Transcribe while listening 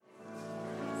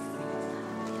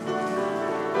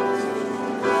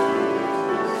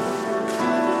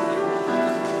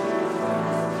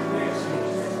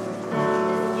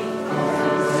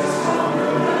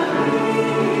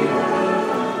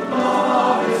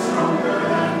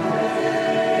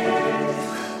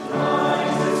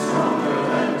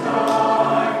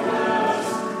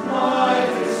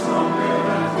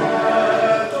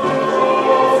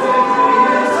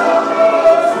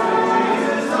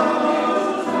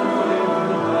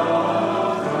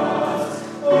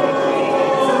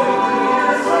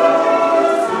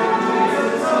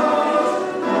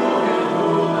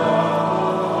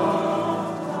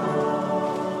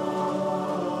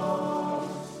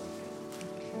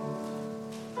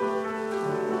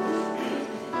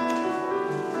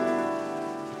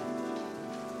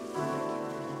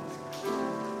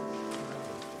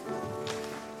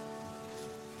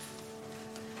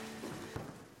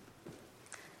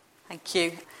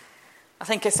Thank you. I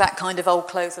think it's that kind of old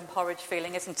clothes and porridge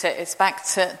feeling, isn't it? It's back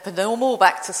to the normal,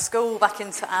 back to school, back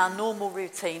into our normal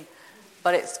routine.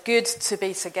 But it's good to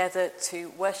be together to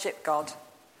worship God.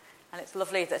 And it's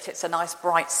lovely that it's a nice,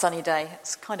 bright, sunny day.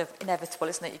 It's kind of inevitable,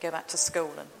 isn't it? You go back to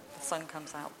school and the sun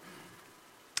comes out.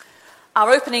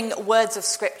 Our opening words of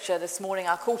Scripture this morning,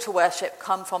 our call to worship,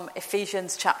 come from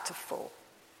Ephesians chapter 4.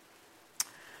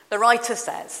 The writer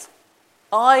says,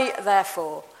 "I,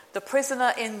 therefore, the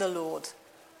prisoner in the Lord,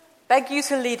 beg you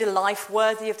to lead a life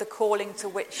worthy of the calling to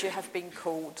which you have been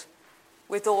called,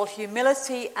 with all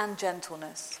humility and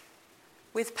gentleness,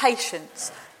 with patience,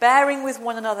 bearing with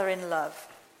one another in love,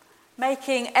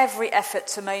 making every effort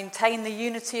to maintain the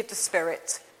unity of the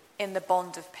Spirit in the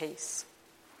bond of peace.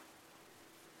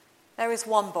 There is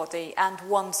one body and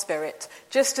one Spirit,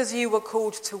 just as you were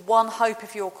called to one hope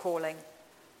of your calling,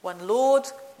 one Lord,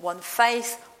 one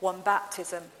faith, one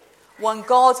baptism, one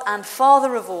God and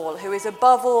Father of all, who is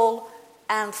above all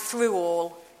and through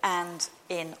all and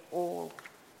in all."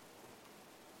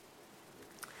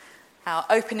 Our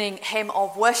opening hymn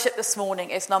of worship this morning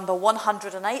is number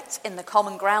 108 in the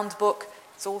Common Ground book.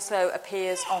 It also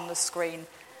appears on the screen.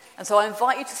 And so I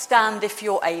invite you to stand if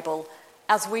you're able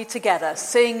as we together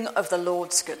sing of the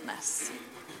Lord's goodness.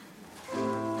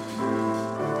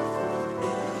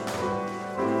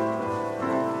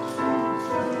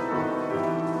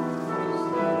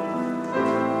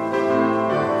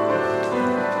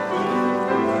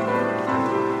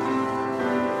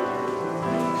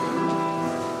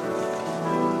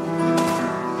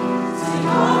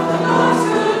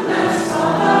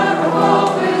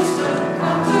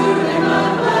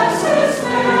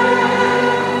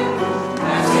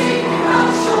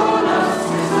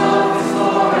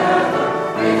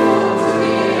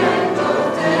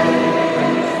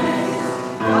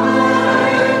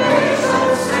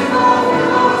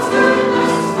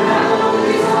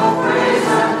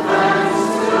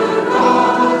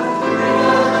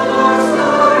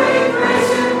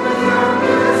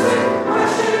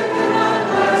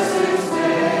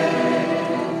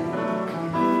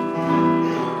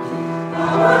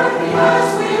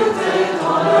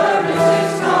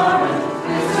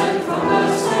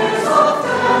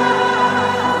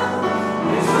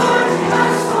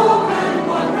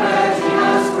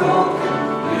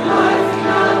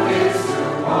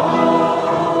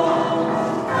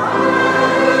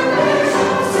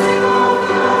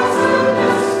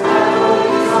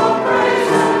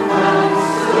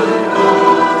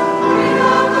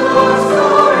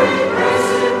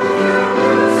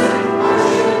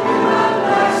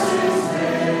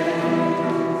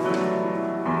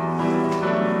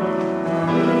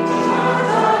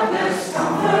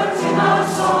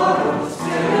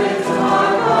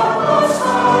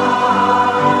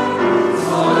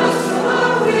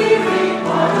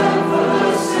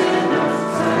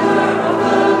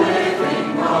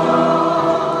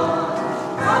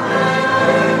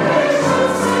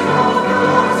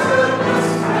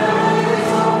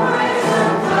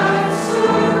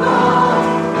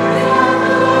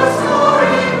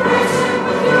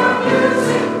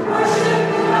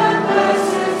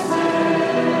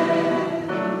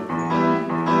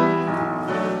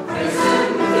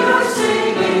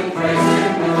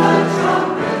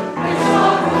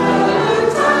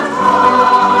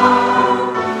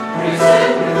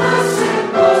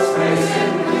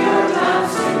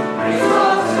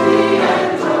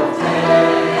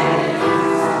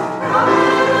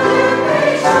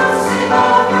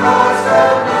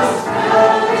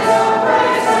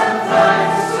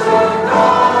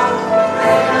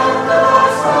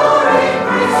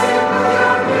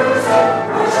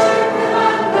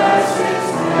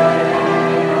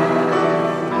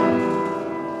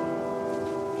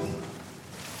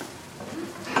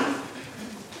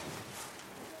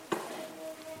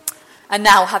 And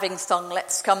now, having sung,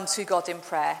 let's come to God in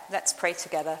prayer. Let's pray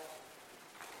together.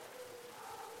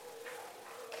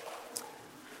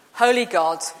 Holy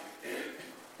God,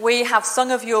 we have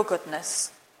sung of your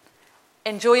goodness,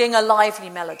 enjoying a lively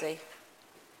melody.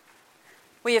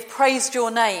 We have praised your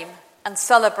name and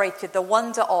celebrated the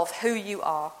wonder of who you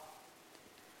are.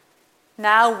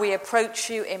 Now we approach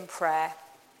you in prayer,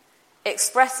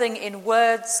 expressing in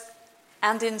words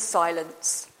and in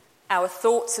silence our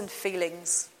thoughts and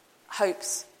feelings,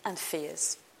 hopes and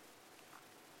fears.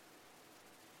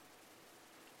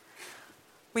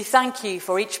 We thank you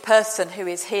for each person who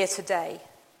is here today,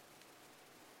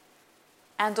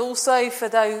 and also for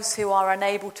those who are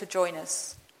unable to join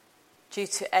us due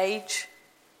to age,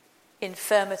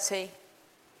 infirmity,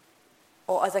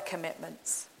 or other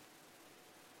commitments.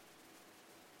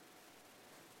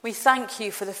 We thank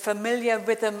you for the familiar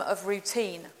rhythm of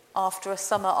routine after a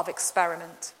summer of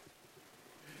experiment,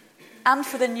 and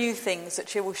for the new things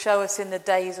that you will show us in the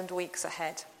days and weeks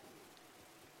ahead.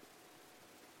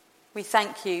 We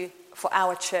thank you for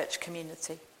our church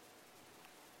community.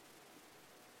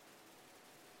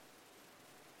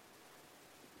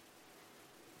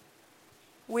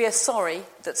 We are sorry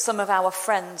that some of our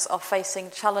friends are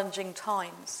facing challenging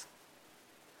times.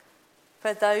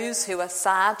 For those who are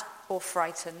sad or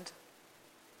frightened,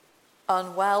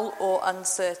 unwell or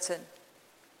uncertain,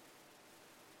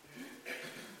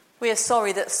 we are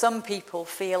sorry that some people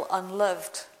feel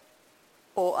unloved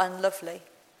or unlovely.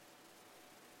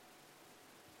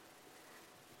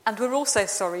 And we're also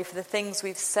sorry for the things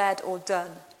we've said or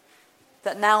done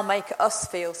that now make us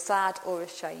feel sad or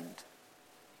ashamed.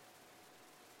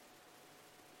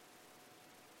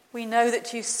 We know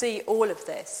that you see all of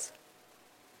this.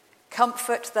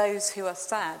 Comfort those who are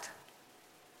sad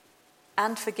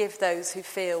and forgive those who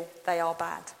feel they are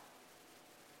bad.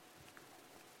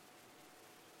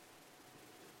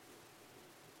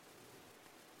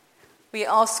 We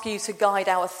ask you to guide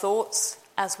our thoughts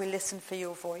as we listen for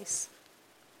your voice.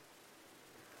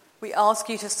 We ask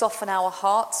you to soften our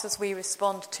hearts as we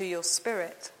respond to your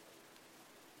Spirit.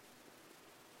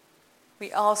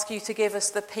 We ask you to give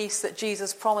us the peace that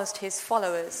Jesus promised his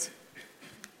followers.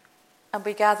 And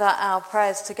we gather our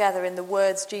prayers together in the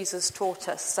words Jesus taught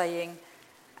us, saying,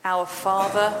 Our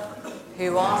Father,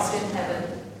 who art in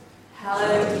heaven,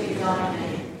 hallowed be thy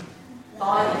name.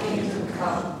 Thy kingdom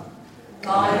come,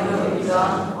 thy will be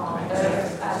done on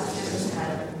earth as it is in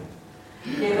heaven.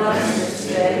 Give us this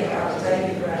day our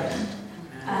daily bread,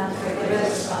 and forgive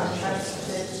us our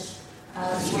trespasses,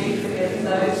 as we forgive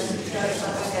those who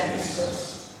trespass against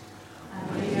us.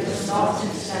 And lead us not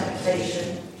into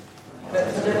temptation,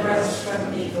 but deliver us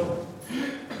from evil.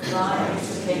 Thine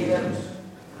is the kingdom,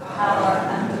 the power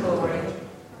and the glory,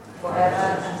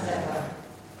 forever and ever.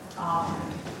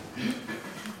 Amen.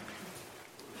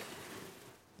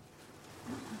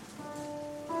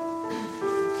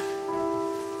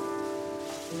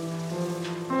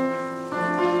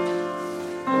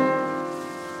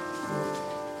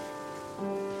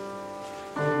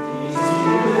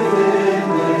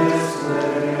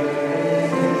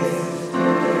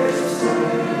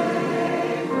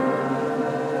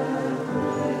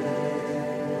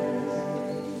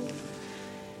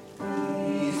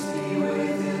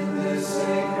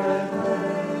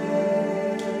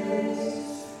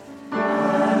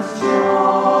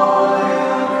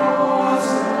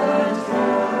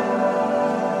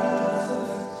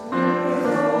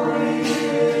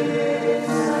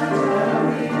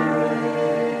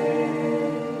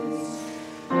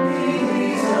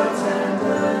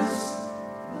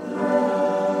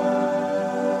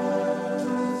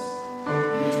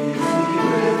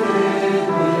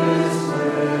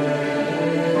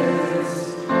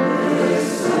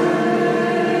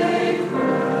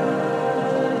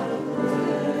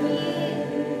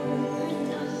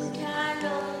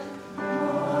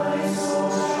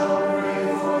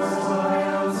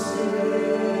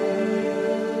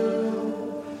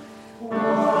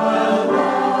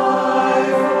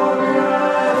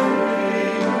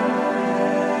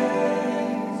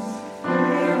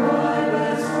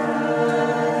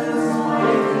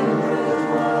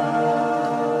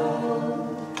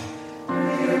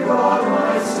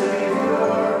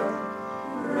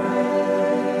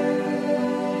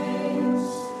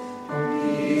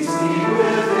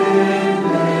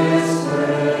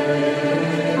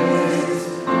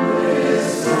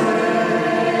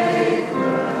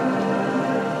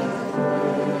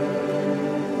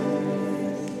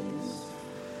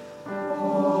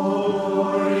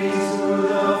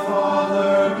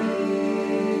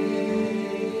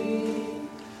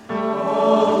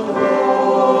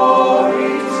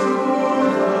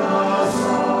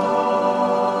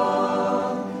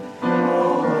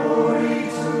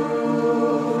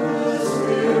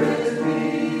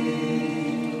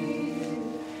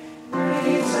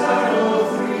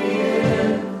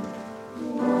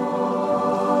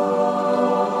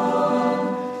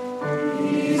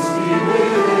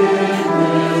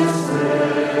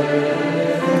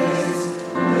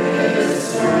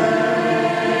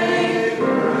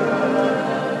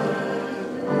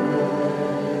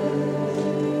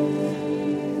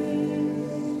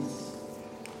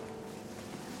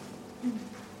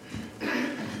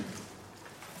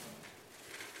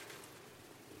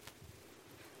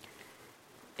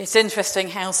 It's interesting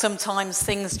how sometimes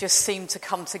things just seem to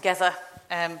come together.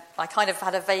 I kind of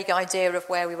had a vague idea of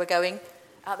where we were going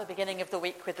at the beginning of the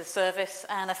week with the service,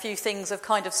 and a few things have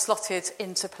kind of slotted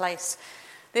into place.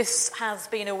 This has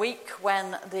been a week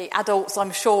when the adults,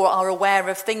 I'm sure, are aware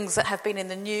of things that have been in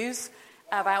the news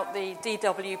about the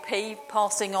DWP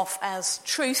passing off as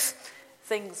truth,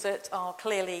 things that are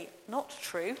clearly not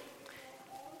true.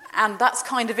 And that's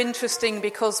kind of interesting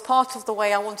because part of the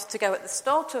way I wanted to go at the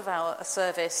start of our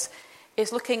service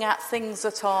is looking at things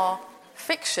that are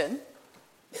fiction,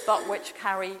 but which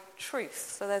carry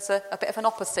truth. So there's a bit of an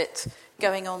opposite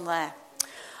going on there.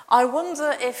 I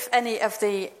wonder if any of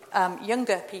the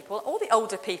younger people or the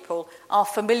older people are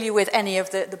familiar with any of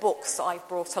the books that I've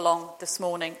brought along this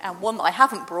morning. And one that I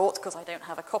haven't brought because I don't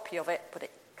have a copy of it, but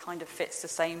it kind of fits the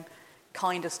same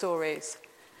kind of stories.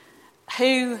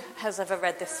 Who has ever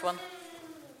read this one?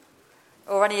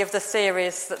 Or any of the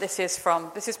series that this is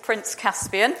from? This is Prince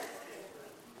Caspian.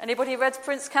 Anybody read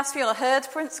Prince Caspian or heard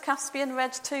Prince Caspian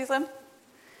read to them?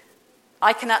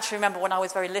 I can actually remember when I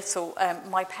was very little,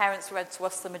 my parents read to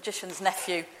us The Magician's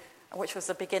Nephew, which was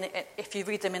the beginning. If you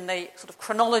read them in the sort of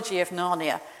chronology of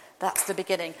Narnia, that's the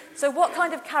beginning. So what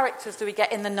kind of characters do we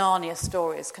get in the Narnia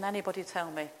stories? Can anybody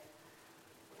tell me?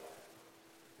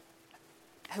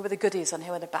 Who are the goodies and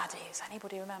who are the baddies?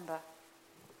 Anybody remember?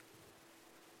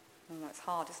 It's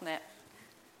hard, isn't it?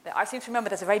 I seem to remember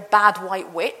there's a very bad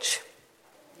white witch.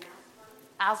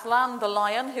 Aslan, the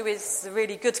lion, who is a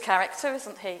really good character,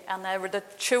 isn't he? And there are the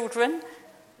children.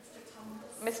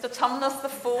 Mr. Tumnus the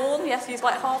fawn. Yes, he's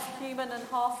like half human and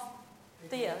half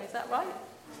deer. Is that right?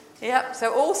 Yep.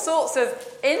 So all sorts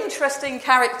of interesting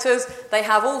characters. They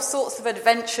have all sorts of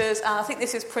adventures. And I think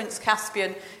this is Prince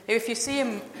Caspian, who, if you see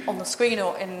him on the screen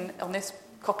or on this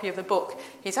copy of the book,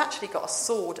 he's actually got a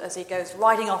sword as he goes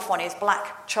riding off on his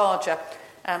black charger.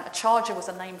 A charger was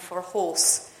a name for a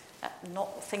horse.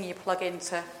 Not the thing you plug in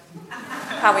to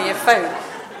power your phone.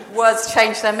 Words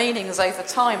change their meanings over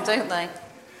time, don't they?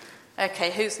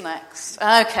 Okay, who's next?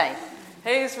 Okay,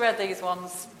 who's read these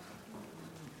ones?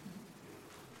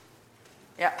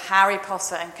 Yep, Harry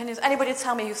Potter. And can anybody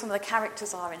tell me who some of the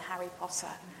characters are in Harry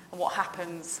Potter and what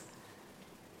happens?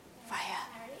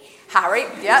 Harry,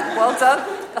 yeah, well done.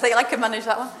 I think I can manage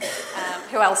that one.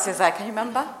 Who else is there? Can you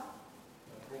remember?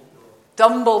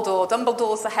 Dumbledore.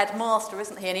 Dumbledore's the headmaster,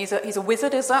 isn't he? And he's a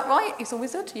wizard, is that right? He's a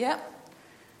wizard, yeah.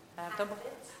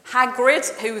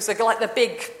 Hagrid, who's like the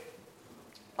big...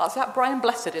 Is that Brian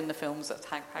Blessed in the films? That's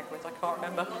Hagrid, I can't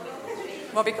remember.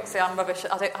 Well, because I'm rubbish.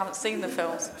 I haven't seen the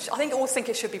films. I always think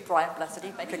it should be Brian Blessed.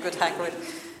 He'd make a good Hagrid.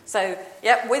 So,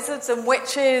 yeah, wizards and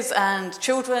witches and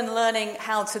children learning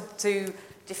how to do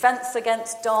defence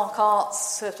against dark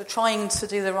arts, sort of trying to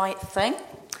do the right thing.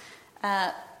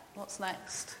 What's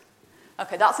next?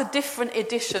 Okay, that's a different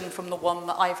edition from the one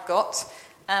that I've got.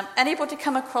 Anybody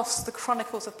come across the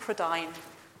Chronicles of Prydain?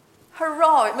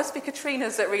 Hurrah! It must be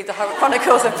Katrina's that read the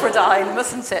Chronicles of Prydain,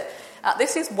 mustn't it?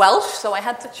 This is Welsh, so I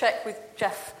had to check with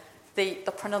Jeff the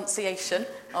pronunciation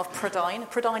of Prydain.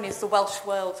 Prydain is the Welsh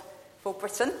word for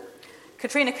Britain.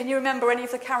 Katrina, can you remember any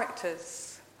of the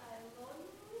characters?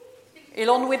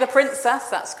 Elonwy the princess,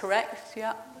 that's correct,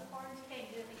 yeah.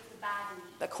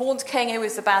 The Horned King, who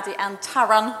is the baddie, and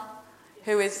Taran,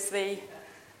 who is the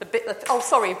bit that... Oh,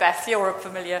 sorry, Beth, you're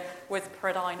familiar with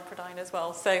Prydain as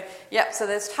well. So, yeah, so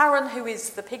there's Taran, who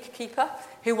is the pig keeper,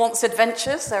 who wants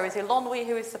adventures. There is Elonwy,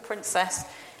 who is the princess.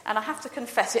 And I have to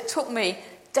confess, it took me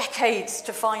decades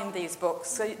to find these books.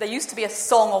 So there used to be a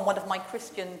song on one of my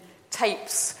Christian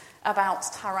tapes about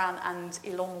Taran and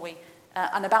Elonwy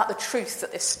and about the truth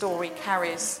that this story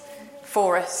carries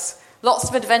for us. Lots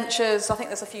of adventures. I think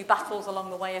there's a few battles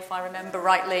along the way, if I remember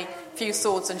rightly. A few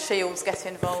swords and shields get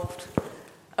involved.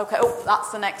 Okay,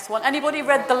 that's the next one. Anybody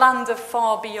read The Land of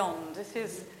Far Beyond? This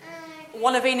is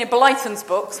one of Enid Blyton's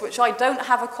books, which I don't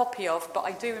have a copy of, but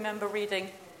I do remember reading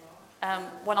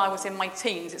when I was in my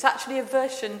teens. It's actually a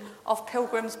version of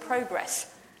Pilgrim's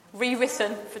Progress,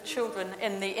 rewritten for children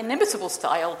in the inimitable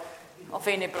style of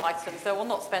Enid Blyton, so we'll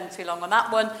not spend too long on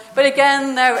that one. But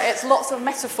again, it's lots of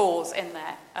metaphors in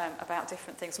there about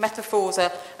different things. Metaphors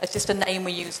are just a name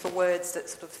we use for words that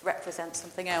sort of represent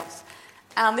something else.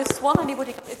 And this one,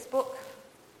 anybody got this book?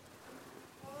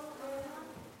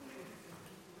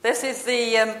 This is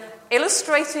the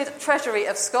Illustrated Treasury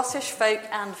of Scottish Folk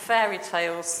and Fairy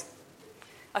Tales.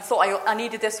 I thought I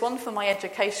needed this one for my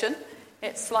education.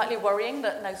 It's slightly worrying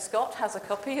that no Scot has a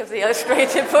copy of the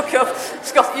illustrated book of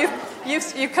Scott.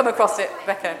 You've come across it,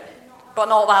 Becca, but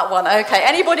not that one. Okay.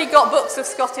 Anybody got books of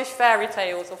Scottish fairy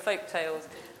tales or folk tales?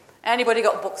 Anybody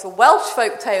got books of Welsh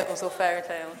folk tales or fairy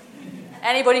tales?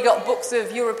 Anybody got books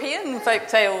of European folk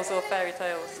tales or fairy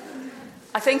tales?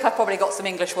 I think I probably got some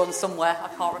English ones somewhere. I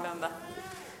can't remember.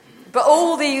 But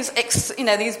all these,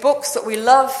 these books that we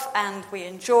love and we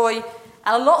enjoy, and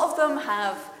a lot of them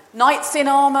have knights in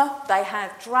armour, they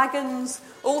had dragons,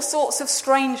 all sorts of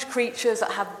strange creatures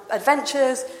that have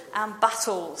adventures and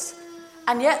battles.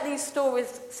 And yet these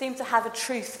stories seem to have a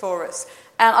truth for us.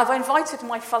 And I've invited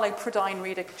my fellow Prydain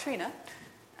reader, Katrina.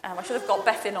 I should have got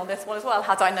Beth in on this one as well,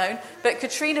 had I known. But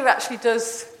Katrina actually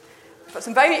does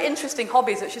some very interesting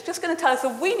hobbies that she's just going to tell us a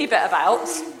weeny bit about.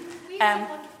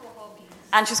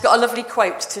 And she's got a lovely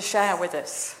quote to share with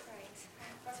us.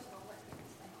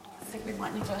 I think we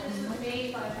might need to...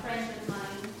 Made by a friend of mine.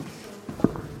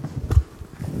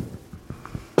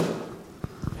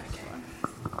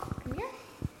 Come here.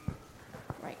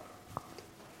 Right.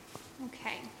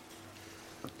 Okay.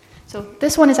 So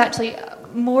this one is actually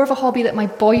more of a hobby that my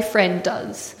boyfriend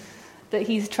does, that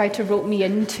he's tried to rope me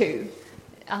into.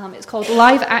 It's called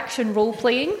live action role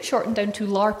playing, shortened down to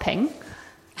LARPing,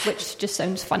 which just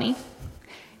sounds funny.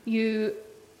 You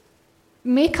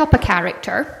make up a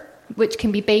character, which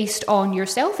can be based on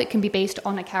yourself. It can be based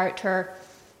on a character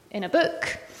in a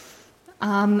book.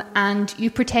 And you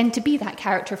pretend to be that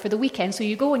character for the weekend. So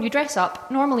you go and you dress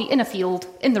up, normally in a field,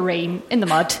 in the rain, in the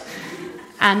mud,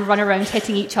 and run around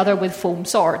hitting each other with foam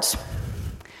swords.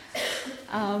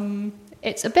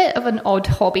 It's a bit of an odd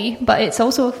hobby, but it's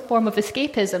also a form of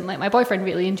escapism. Like, my boyfriend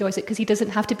really enjoys it because he doesn't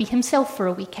have to be himself for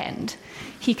a weekend.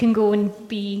 He can go and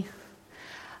be...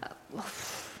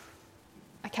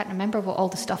 I can't remember what all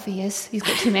the stuff he is. He's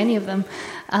got too many of them.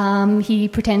 He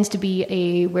pretends to be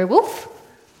a werewolf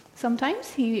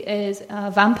sometimes. He is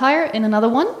a vampire in another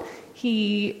one.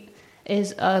 He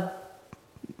is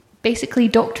basically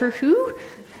Doctor Who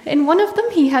in one of them.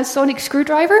 He has sonic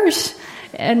screwdrivers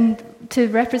and to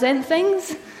represent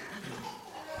things.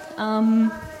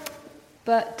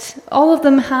 But all of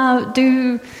them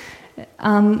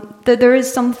there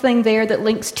is something there that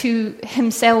links to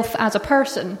himself as a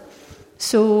person.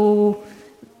 So,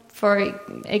 for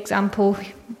example,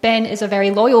 Ben is a very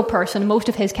loyal person. Most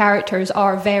of his characters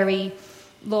are very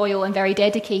loyal and very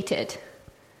dedicated.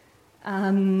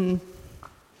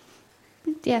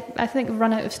 Yeah, I think I've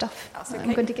run out of stuff. Okay.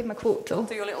 I'm going to give him a quote, though.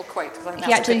 Do your little quote.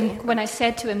 He actually, when I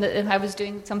said to him that I was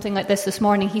doing something like this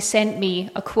morning, he sent me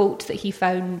a quote that he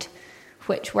found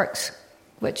which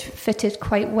fitted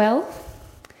quite well.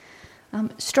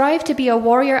 Strive to be a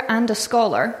warrior and a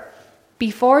scholar. Be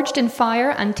forged in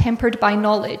fire and tempered by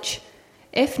knowledge.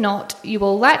 If not, you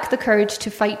will lack the courage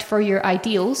to fight for your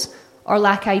ideals, or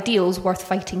lack ideals worth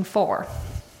fighting for.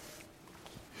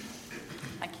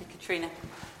 Thank you, Katrina.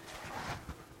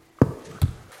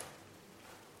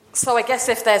 So I guess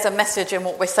if there's a message in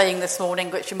what we're saying this morning,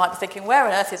 which you might be thinking, where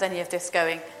on earth is any of this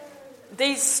going?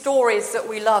 These stories that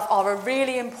we love are a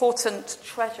really important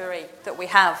treasury that we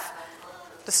have.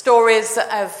 The stories that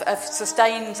have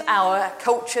sustained our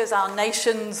cultures, our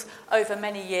nations over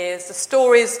many years. The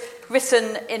stories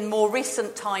written in more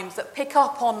recent times that pick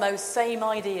up on those same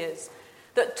ideas,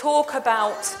 that talk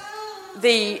about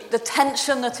the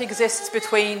tension that exists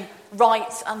between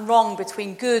right and wrong,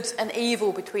 between good and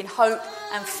evil, between hope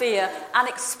and fear, and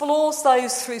explores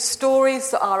those through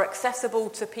stories that are accessible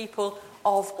to people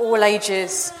of all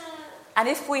ages. And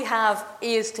if we have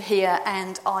ears to hear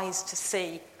and eyes to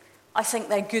see, I think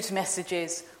they're good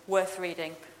messages worth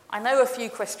reading. I know a few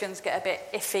Christians get a bit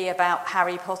iffy about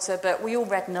Harry Potter, but we all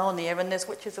read Narnia and there's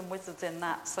witches and wizards in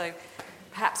that, so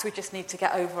perhaps we just need to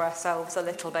get over ourselves a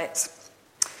little bit.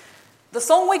 The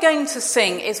song we're going to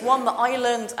sing is one that I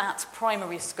learned at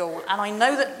primary school, and I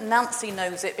know that Nancy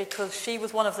knows it because she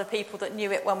was one of the people that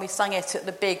knew it when we sang it at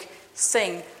the big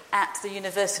sing at the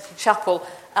University Chapel.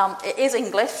 It is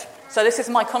English, so this is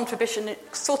my contribution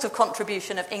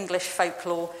of English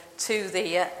folklore to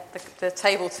the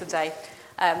table today.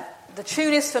 The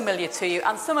tune is familiar to you,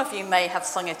 and some of you may have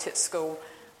sung it at school.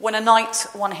 When a knight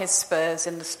won his spurs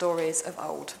in the stories of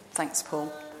old. Thanks,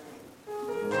 Paul.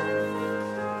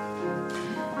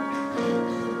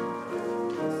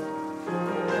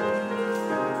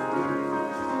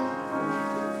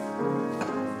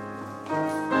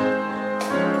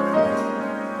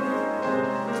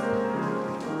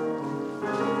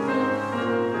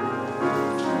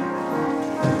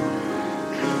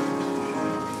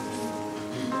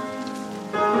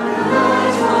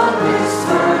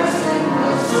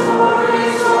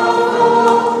 Stories of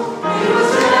old, he was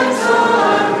gentle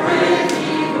and brave.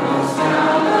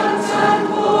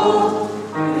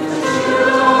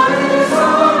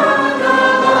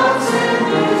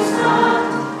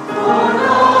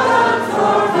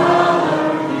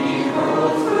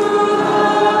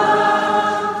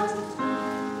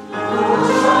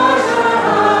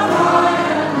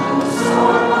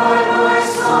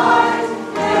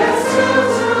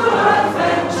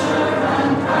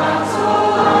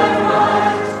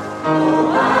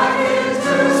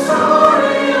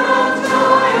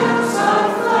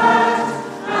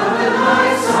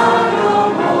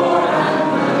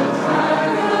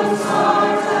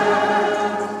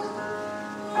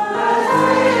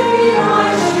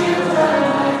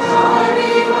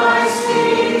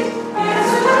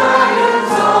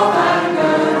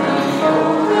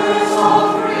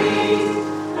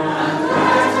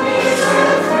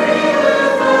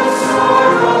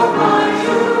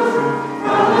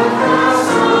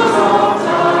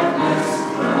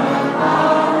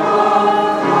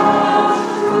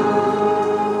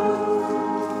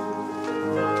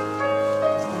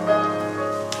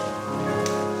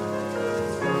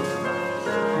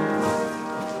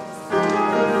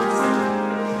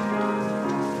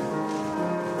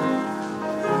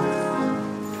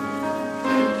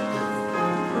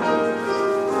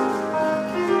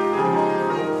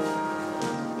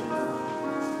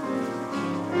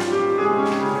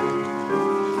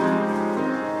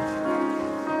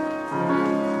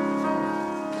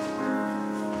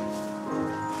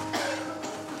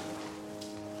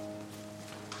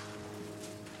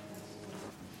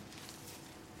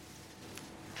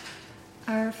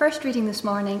 Our first reading this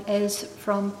morning is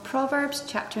from Proverbs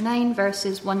chapter 9,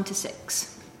 verses 1 to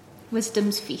 6.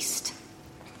 Wisdom's Feast.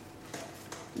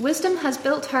 Wisdom has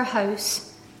built her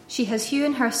house. She has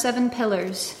hewn her 7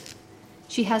 pillars.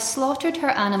 She has slaughtered her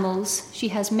animals. She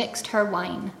has mixed her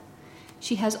wine.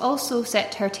 She has also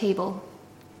set her table.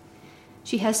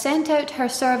 She has sent out her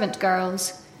servant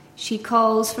girls. She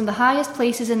calls from the highest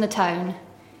places in the town.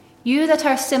 You that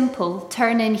are simple,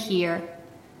 turn in here.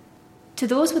 To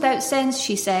those without sense,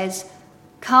 she says,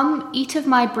 come, eat of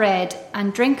my bread,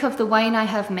 and drink of the wine I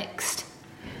have mixed.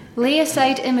 Lay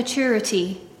aside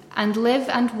immaturity, and live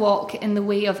and walk in the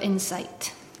way of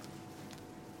insight.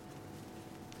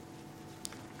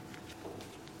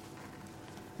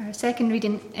 Our second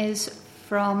reading is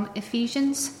from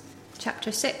Ephesians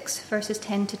chapter 6, verses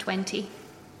 10 to 20.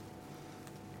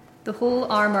 The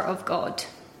whole armour of God.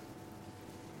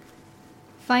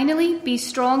 Finally, be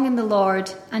strong in the Lord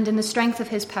and in the strength of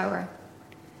his power.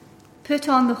 Put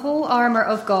on the whole armour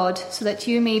of God so that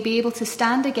you may be able to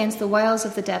stand against the wiles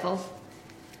of the devil.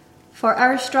 For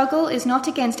our struggle is not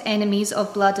against enemies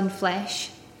of blood and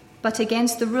flesh, but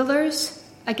against the rulers,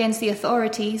 against the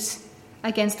authorities,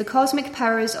 against the cosmic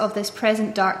powers of this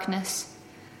present darkness,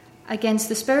 against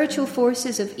the spiritual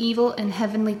forces of evil in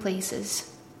heavenly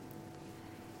places.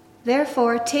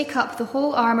 Therefore, take up the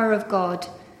whole armour of God,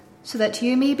 so that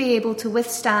you may be able to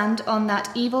withstand on that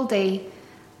evil day,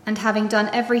 and having done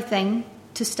everything,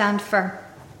 to stand firm.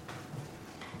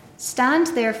 Stand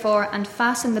therefore and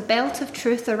fasten the belt of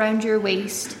truth around your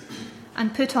waist,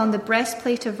 and put on the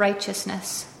breastplate of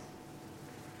righteousness.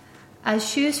 As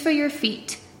shoes for your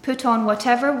feet, put on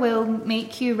whatever will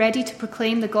make you ready to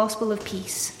proclaim the gospel of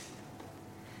peace.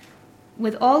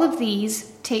 With all of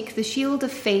these, take the shield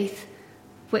of faith,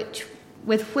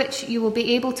 with which you will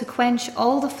be able to quench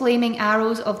all the flaming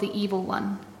arrows of the evil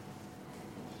one.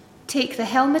 Take the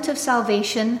helmet of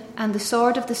salvation and the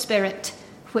sword of the Spirit,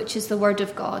 which is the word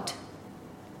of God.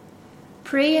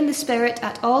 Pray in the Spirit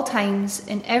at all times,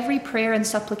 in every prayer and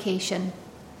supplication.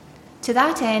 To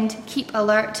that end, keep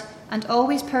alert and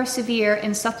always persevere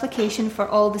in supplication for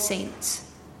all the saints.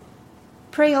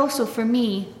 Pray also for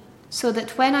me, so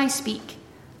that when I speak,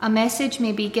 a message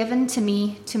may be given to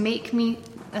me to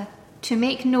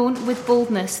make known with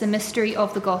boldness the mystery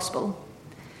of the gospel,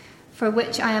 for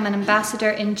which I am an ambassador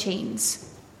in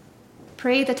chains.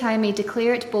 Pray that I may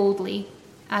declare it boldly,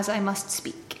 as I must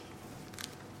speak.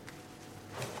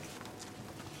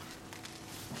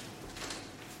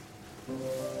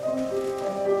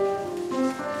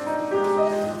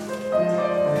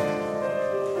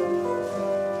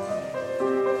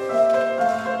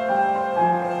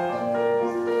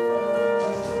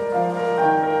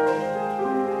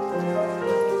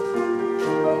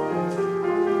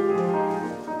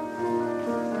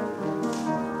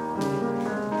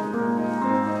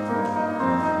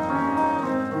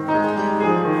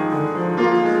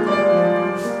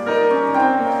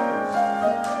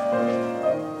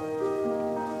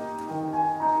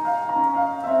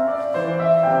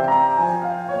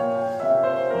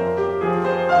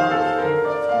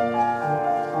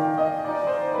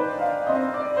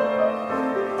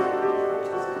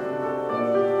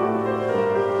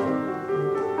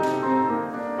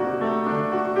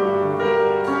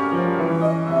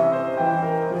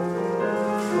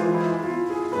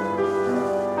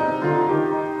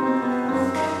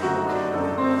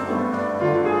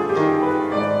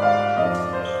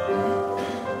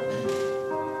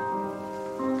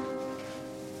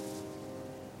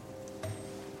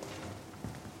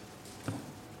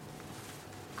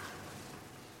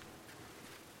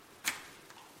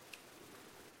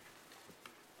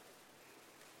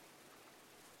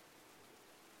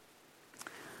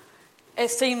 It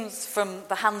seems from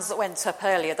the hands that went up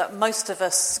earlier that most of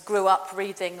us grew up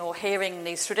reading or hearing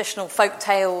these traditional folk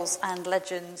tales and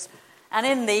legends, and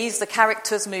in these the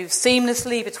characters move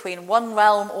seamlessly between one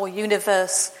realm or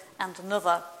universe and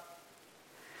another.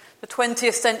 The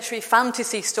 20th century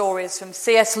fantasy stories from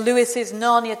C.S. Lewis's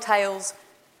Narnia tales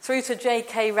through to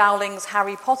J.K. Rowling's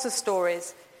Harry Potter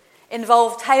stories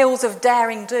involve tales of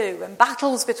daring do and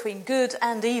battles between good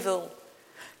and evil.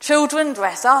 Children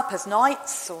dress up as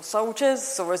knights or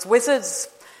soldiers or as wizards.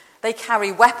 They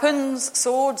carry weapons,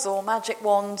 swords or magic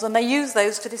wands, and they use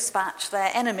those to dispatch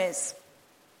their enemies.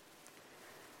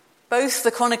 Both the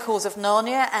Chronicles of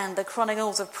Narnia and the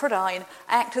Chronicles of Prydain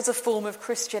act as a form of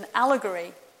Christian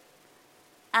allegory,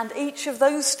 and each of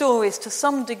those stories to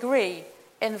some degree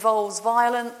involves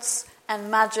violence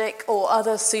and magic or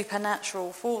other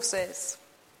supernatural forces.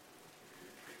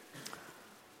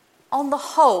 On the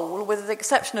whole, with the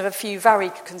exception of a few very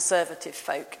conservative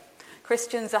folk,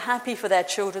 Christians are happy for their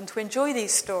children to enjoy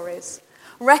these stories,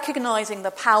 recognising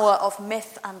the power of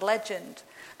myth and legend,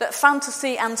 that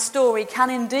fantasy and story can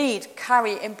indeed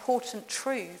carry important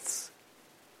truths.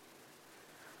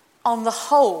 On the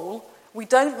whole, we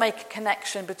don't make a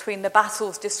connection between the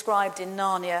battles described in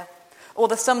Narnia or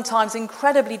the sometimes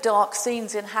incredibly dark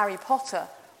scenes in Harry Potter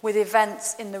with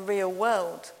events in the real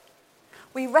world.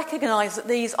 We recognise that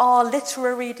these are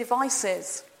literary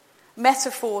devices,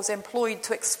 metaphors employed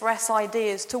to express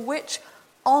ideas to which,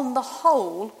 on the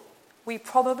whole, we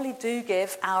probably do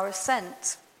give our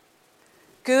assent.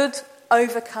 Good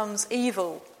overcomes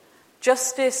evil.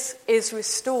 Justice is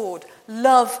restored.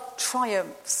 Love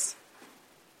triumphs.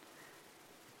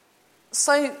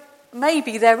 So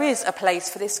maybe there is a place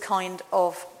for this kind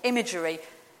of imagery,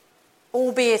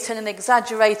 albeit in an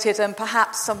exaggerated and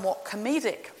perhaps somewhat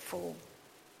comedic form.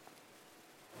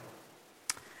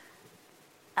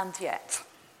 And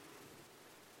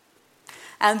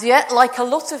yet, like a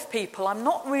lot of people, I'm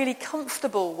not really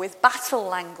comfortable with battle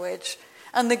language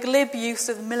and the glib use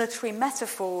of military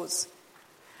metaphors.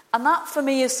 And that, for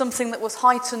me, is something that was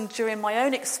heightened during my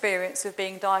own experience of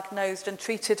being diagnosed and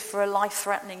treated for a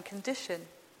life-threatening condition.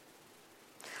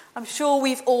 I'm sure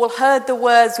we've all heard the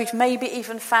words, we've maybe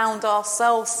even found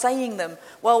ourselves saying them.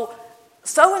 Well,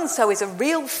 so-and-so is a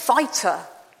real fighter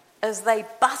as they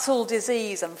battle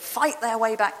disease and fight their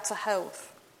way back to health.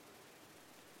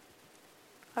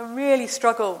 I really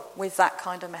struggle with that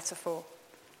kind of metaphor.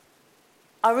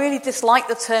 I really dislike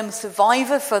the term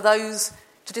survivor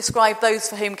to describe those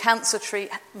for whom cancer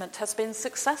treatment has been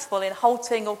successful in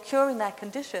halting or curing their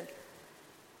condition.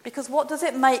 Because what does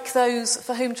it make those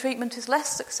for whom treatment is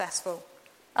less successful?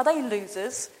 Are they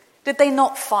losers? Did they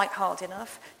not fight hard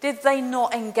enough? Did they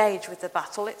not engage with the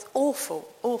battle? It's awful,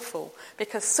 awful,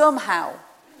 because somehow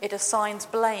it assigns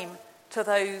blame to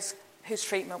those whose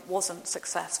treatment wasn't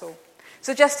successful,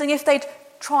 suggesting if they'd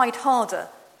tried harder,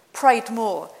 prayed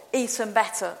more, eaten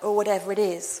better, or whatever it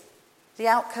is, the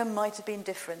outcome might have been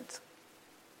different.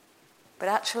 But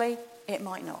actually, it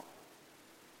might not.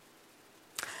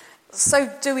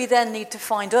 So do we then need to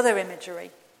find other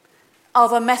imagery,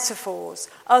 other metaphors,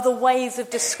 other ways of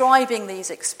describing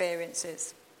these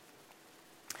experiences?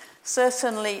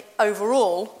 Certainly,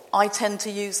 overall, I tend to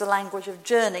use the language of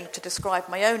journey to describe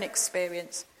my own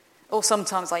experience, or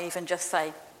sometimes I even just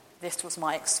say, this was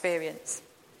my experience.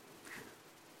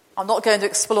 I'm not going to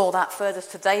explore that further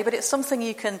today, but it's something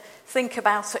you can think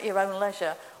about at your own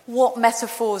leisure. What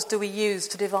metaphors do we use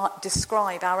to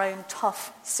describe our own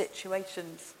tough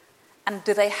situations? And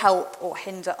do they help or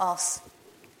hinder us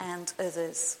and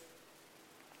others?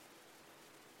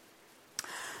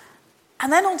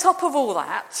 And then on top of all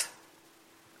that,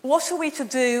 what are we to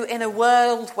do in a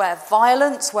world where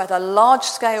violence, whether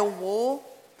large-scale war,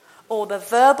 or the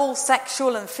verbal,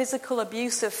 sexual and physical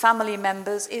abuse of family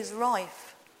members is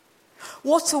rife?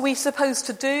 What are we supposed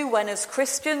to do when, as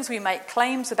Christians, we make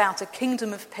claims about a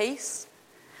kingdom of peace,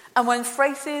 and when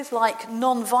phrases like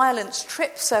non-violence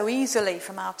trip so easily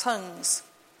from our tongues?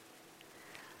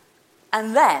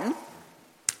 And then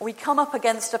we come up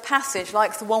against a passage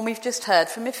like the one we've just heard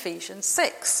from Ephesians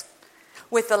 6,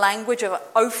 with the language of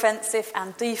offensive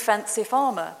and defensive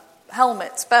armour,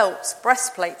 helmets, belts,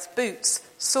 breastplates, boots,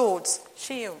 swords,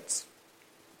 shields.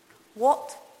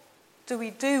 What do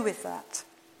we do with that?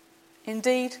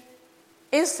 Indeed,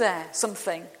 is there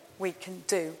something we can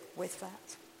do with that?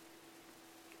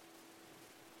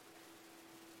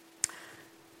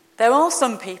 There are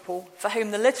some people for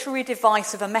whom the literary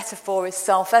device of a metaphor is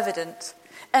self-evident,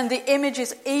 and the image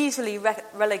is easily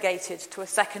relegated to a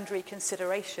secondary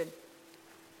consideration.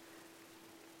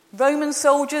 Roman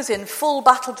soldiers in full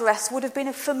battle dress would have been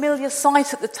a familiar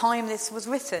sight at the time this was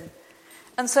written,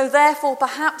 and so therefore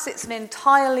perhaps it's an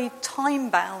entirely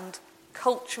time-bound,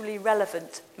 culturally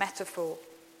relevant metaphor.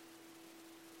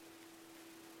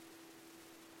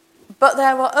 But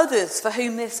there are others for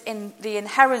whom the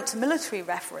inherent military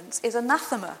reference is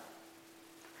anathema.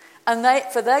 And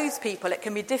for those people it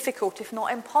can be difficult, if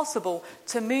not impossible,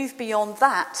 to move beyond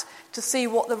that to see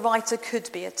what the writer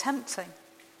could be attempting.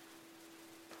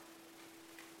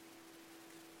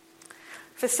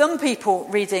 For some people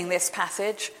reading this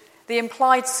passage, the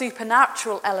implied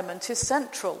supernatural element is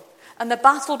central, and the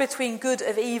battle between good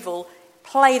and evil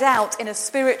played out in a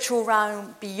spiritual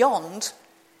realm beyond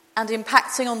and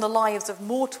impacting on the lives of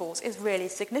mortals is really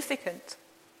significant.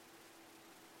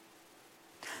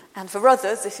 And for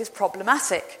others, this is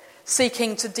problematic,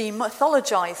 seeking to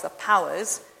demythologise the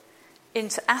powers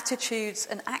into attitudes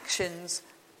and actions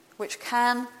which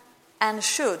can and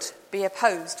should be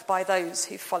opposed by those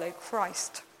who follow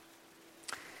Christ.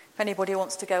 If anybody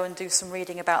wants to go and do some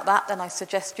reading about that, then I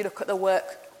suggest you look at the work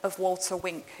of Walter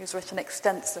Wink, who's written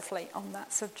extensively on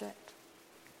that subject.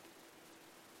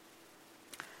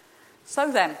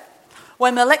 So then,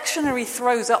 when the lectionary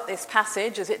throws up this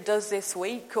passage, as it does this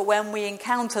week, or when we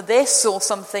encounter this or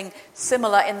something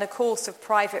similar in the course of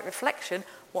private reflection,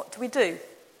 what do?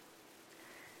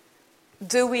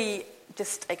 Do we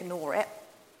just ignore it?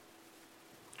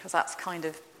 Because that's kind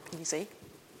of easy.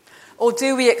 Or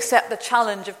do we accept the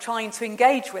challenge of trying to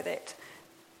engage with it,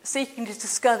 seeking to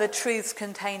discover truths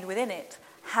contained within it,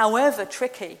 however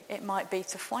tricky it might be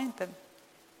to find them?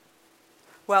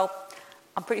 Well,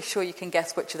 I'm pretty sure you can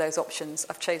guess which of those options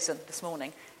I've chosen this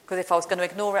morning, because if I was going to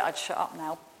ignore it, I'd shut up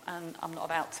now, and I'm not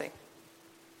about to.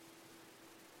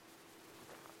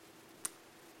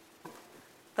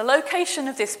 The location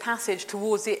of this passage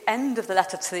towards the end of the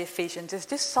letter to the Ephesians is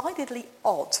decidedly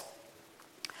odd.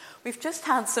 We've just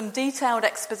had some detailed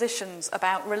expositions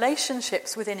about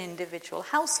relationships within individual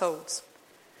households,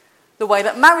 the way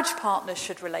that marriage partners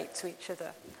should relate to each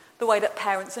other, the way that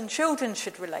parents and children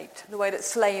should relate, the way that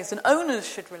slaves and owners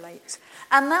should relate.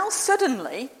 And now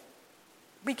suddenly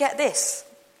we get this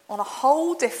on a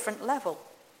whole different level.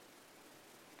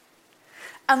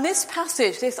 And this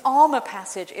passage, this armour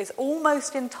passage, is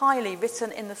almost entirely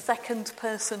written in the second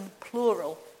person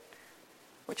plural,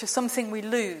 which is something we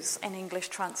lose in English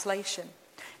translation.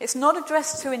 It's not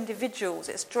addressed to individuals,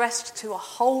 it's addressed to a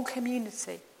whole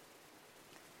community.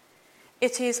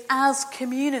 It is as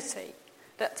community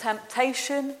that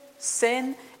temptation,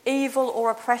 sin, evil or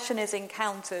oppression is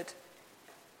encountered,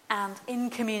 and in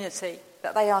community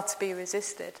that they are to be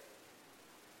resisted.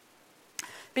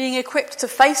 Being equipped to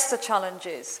face the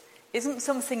challenges isn't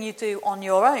something you do on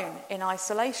your own in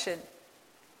isolation.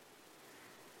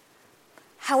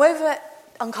 However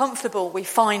uncomfortable we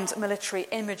find military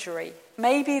imagery,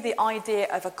 maybe the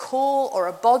idea of a corps or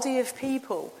a body of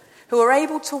people who are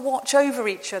able to watch over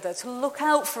each other, to look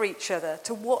out for each other,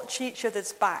 to watch each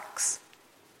other's backs,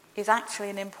 is actually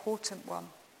an important one.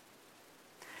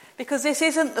 Because this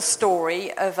isn't the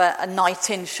story of a knight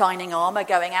in shining armour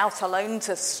going out alone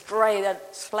to slay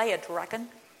a dragon,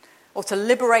 or to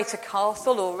liberate a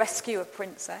castle or rescue a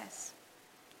princess.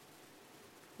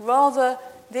 Rather,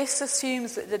 this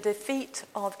assumes that the defeat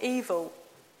of evil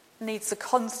needs the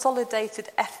consolidated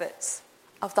efforts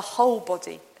of the whole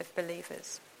body of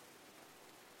believers.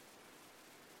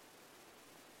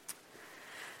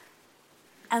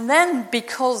 And then,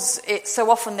 because it's so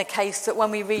often the case that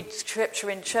when we read scripture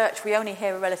in church, we only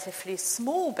hear a relatively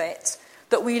small bit,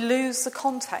 that we lose the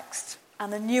context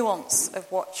and the nuance of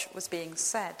what was being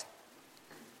said.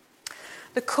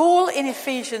 The call in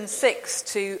Ephesians 6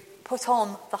 to put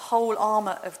on the whole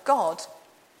armour of God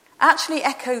actually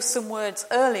echoes some words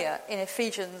earlier in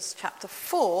Ephesians chapter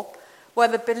 4, where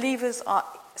the believers are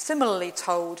similarly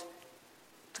told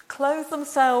to clothe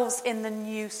themselves in the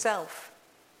new self,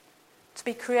 to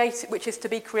be created, which is to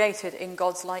be created in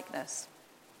God's likeness.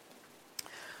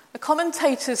 The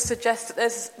commentators suggest that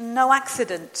there's no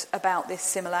accident about this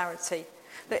similarity,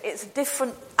 that it's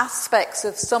different aspects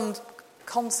of some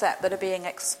concept that are being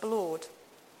explored.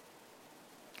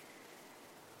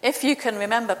 If you can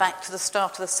remember back to the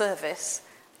start of the service,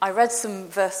 I read some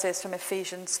verses from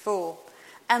Ephesians 4,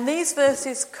 and these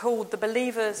verses called the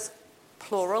believers,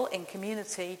 plural, in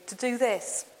community, to do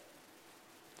this: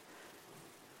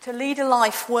 to lead a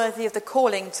life worthy of the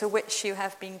calling to which you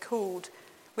have been called,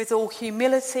 with all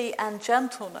humility and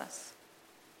gentleness,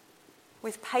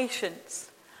 with patience,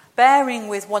 bearing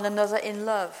with one another in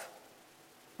love,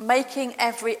 making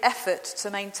every effort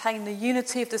to maintain the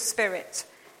unity of the Spirit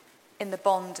in the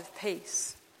bond of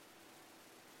peace.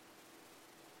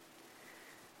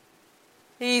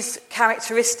 These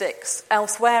characteristics,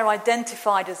 elsewhere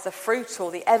identified as the fruit or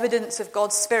the evidence of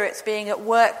God's Spirit being at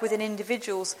work within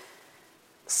individuals,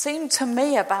 seem to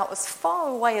me about as far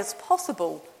away as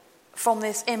possible from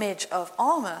this image of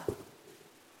armour.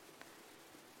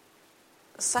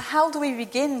 So how do we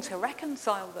begin to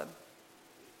reconcile them?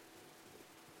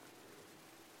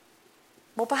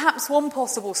 Well, perhaps one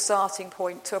possible starting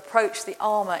point to approach the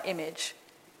armour image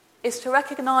is to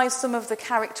recognise some of the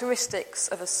characteristics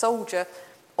of a soldier,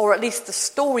 or at least the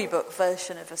storybook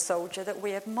version of a soldier that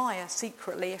we admire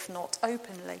secretly, if not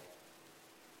openly.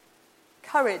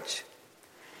 Courage,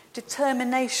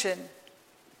 determination,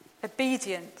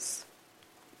 obedience,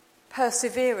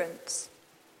 perseverance.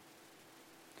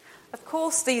 Of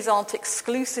course, these aren't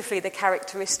exclusively the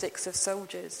characteristics of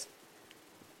soldiers,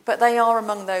 but they are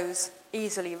among those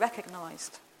easily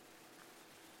recognised.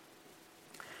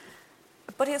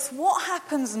 But it's what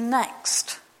happens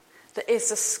next that is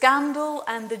the scandal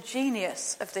and the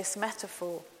genius of this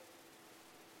metaphor.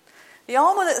 The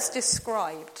armour that's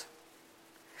described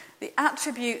the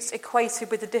attributes equated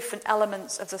with the different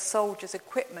elements of the soldier's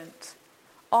equipment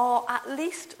are, at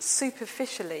least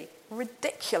superficially,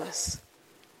 ridiculous,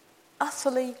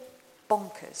 utterly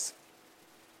bonkers.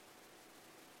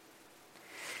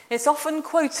 It's often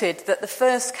quoted that the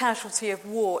first casualty of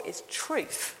war is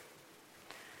truth.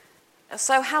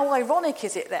 So how ironic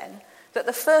is it then that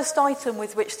the first item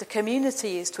with which the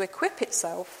community is to equip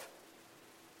itself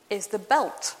is the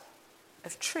belt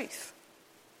of truth?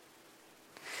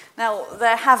 Now,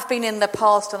 there have been in the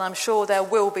past, and I'm sure there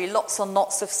will be, lots and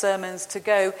lots of sermons to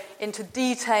go into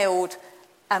detailed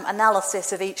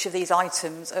analysis of each of these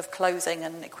items of clothing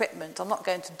and equipment. I'm not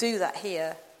going to do that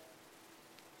here.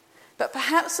 But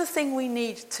perhaps the thing we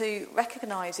need to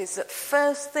recognise is that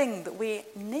first thing that we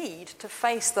need to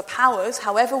face the powers,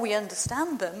 however we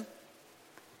understand them,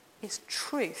 is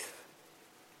truth.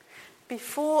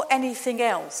 Before anything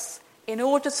else, in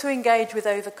order to engage with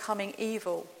overcoming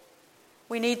evil,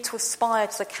 we need to aspire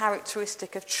to the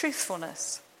characteristic of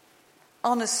truthfulness,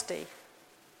 honesty,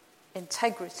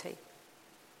 integrity.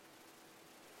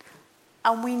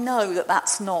 And we know that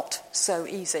that's not so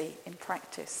easy in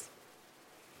practice.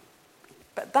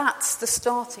 But that's the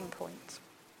starting point.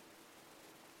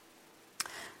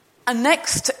 And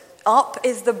next up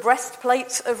is the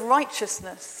breastplate of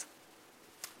righteousness.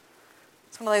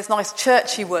 It's one of those nice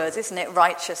churchy words, isn't it?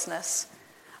 Righteousness.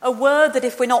 A word that,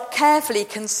 if we're not carefully,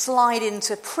 can slide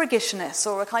into priggishness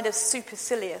or a kind of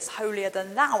supercilious,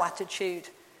 holier-than-thou attitude.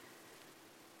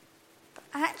 But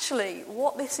actually,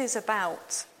 what this is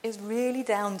about is really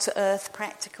down-to-earth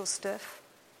practical stuff.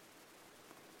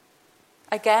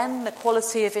 Again, the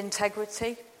quality of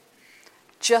integrity,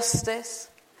 justice,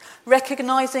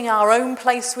 recognising our own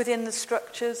place within the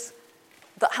structures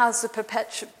that has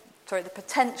the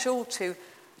potential to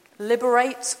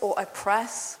liberate or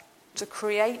oppress, to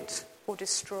create or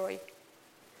destroy.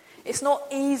 It's not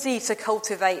easy to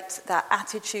cultivate that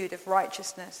attitude of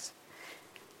righteousness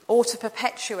or to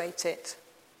perpetuate it.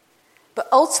 But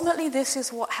ultimately, this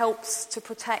is what helps to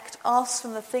protect us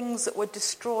from the things that would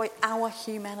destroy our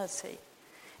humanity.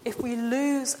 If we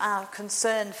lose our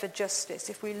concern for justice,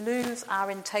 if we lose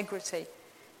our integrity,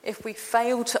 if we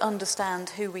fail to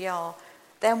understand who we are,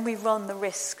 then we run the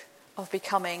risk of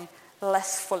becoming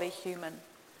less fully human,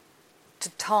 to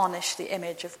tarnish the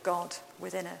image of God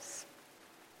within us.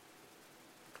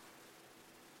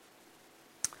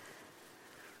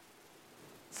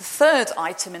 The third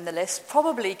item in the list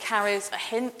probably carries a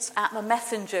hint at the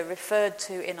messenger referred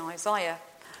to in Isaiah,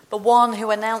 the one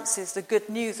who announces the good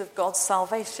news of God's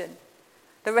salvation,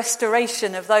 the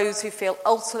restoration of those who feel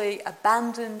utterly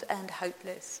abandoned and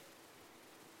hopeless.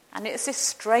 And it's this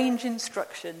strange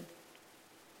instruction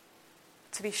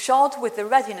to be shod with the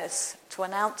readiness to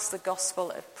announce the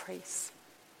gospel of peace.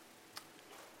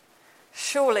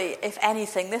 Surely, if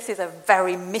anything, this is a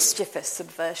very mischievous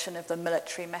subversion of the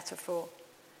military metaphor,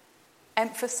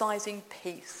 emphasizing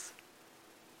peace,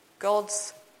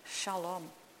 God's shalom.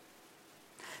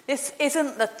 This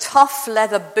isn't the tough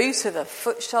leather boot of a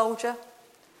foot soldier.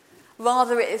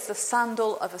 Rather, it is the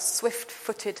sandal of a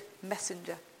swift-footed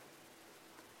messenger.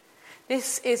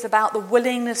 This is about the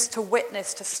willingness to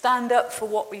witness, to stand up for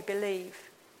what we believe.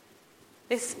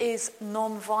 This is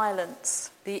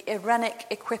non-violence, the Irenic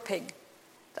equipping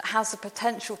that has the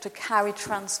potential to carry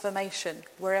transformation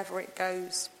wherever it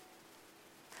goes.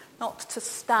 Not to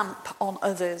stamp on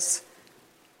others,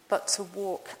 but to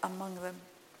walk among them.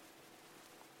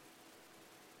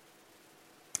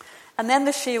 And then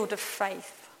the shield of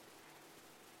faith.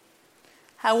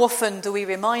 How often do we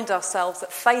remind ourselves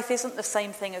that faith isn't the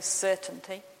same thing as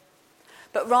certainty,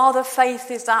 but rather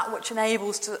faith is that which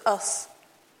enables us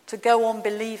to go on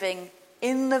believing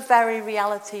in the very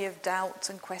reality of doubt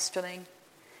and questioning,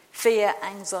 fear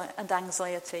and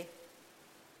anxiety.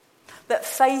 That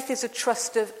faith is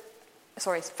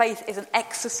faith is an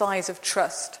exercise of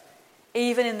trust,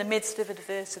 even in the midst of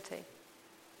adversity.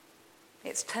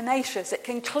 It's tenacious. It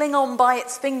can cling on by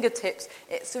its fingertips.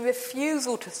 It's a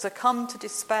refusal to succumb to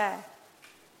despair.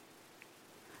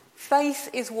 Faith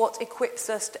is what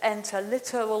equips us to enter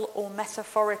literal or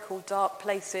metaphorical dark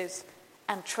places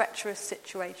and treacherous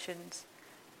situations,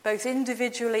 both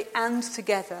individually and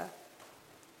together,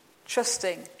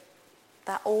 trusting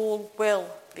that all will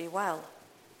be well.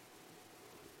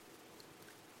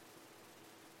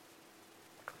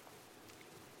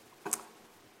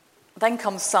 Then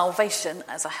comes salvation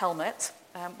as a helmet.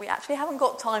 We actually haven't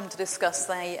got time to discuss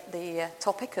the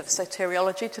topic of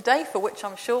soteriology today, for which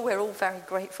I'm sure we're all very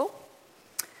grateful.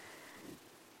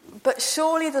 But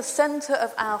surely the centre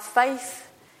of our faith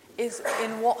is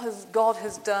in what God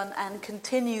has done and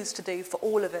continues to do for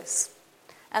all of us.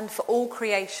 and for all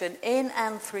creation in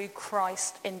and through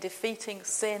Christ in defeating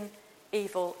sin,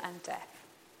 evil, and death.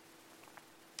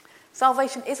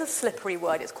 Salvation is a slippery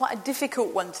word. It's quite a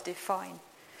difficult one to define.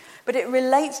 But it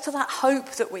relates to that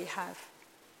hope that we have,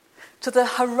 to the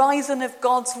horizon of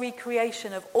God's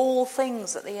recreation of all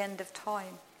things at the end of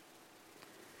time.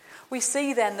 We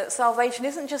see then that salvation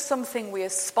isn't just something we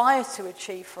aspire to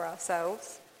achieve for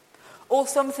ourselves, or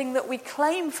something that we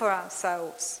claim for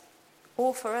ourselves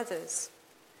or for others,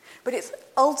 but it's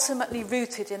ultimately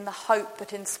rooted in the hope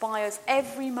that inspires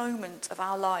every moment of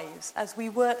our lives as we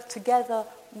work together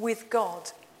with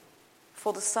God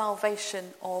for the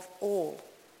salvation of all.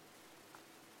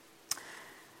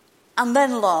 And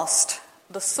then last,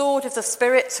 the sword of the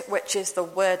Spirit, which is the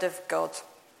word of God.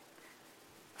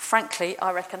 Frankly,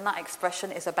 I reckon that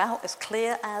expression is about as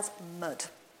clear as mud.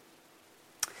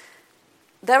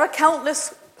 There are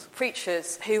countless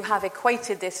preachers who have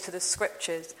equated this to the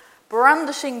scriptures,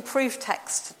 brandishing proof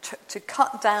texts to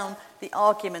cut down the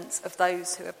arguments of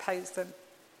those who oppose them.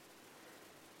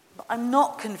 But I'm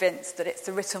not convinced that it's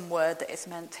the written word that is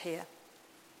meant here.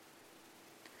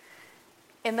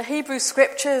 In the Hebrew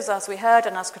scriptures, as we heard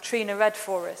and as Katrina read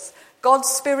for us, God's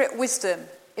spirit wisdom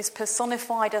is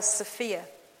personified as Sophia,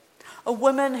 a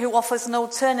woman who offers an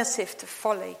alternative to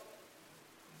folly.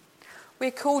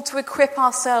 We're called to equip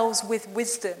ourselves with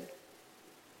wisdom,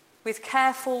 with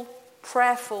careful,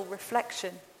 prayerful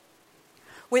reflection,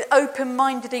 with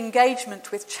open-minded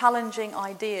engagement with challenging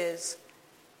ideas,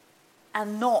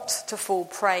 and not to fall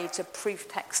prey to proof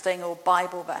texting or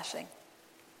Bible bashing.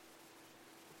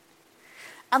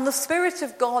 And the Spirit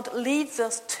of God leads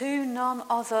us to none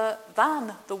other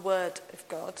than the Word of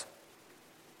God.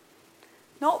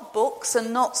 Not books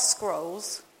and not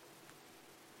scrolls,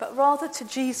 but rather to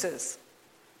Jesus,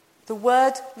 the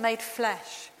Word made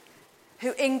flesh,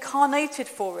 who incarnated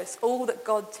for us all that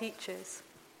God teaches.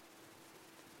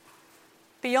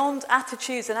 Beyond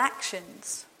attitudes and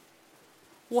actions,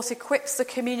 what equips the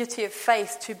community of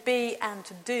faith to be and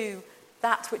to do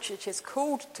that which it is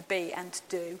called to be and to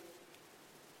do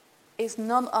is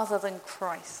none other than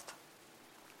Christ.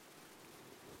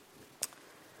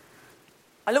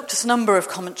 I looked at a number of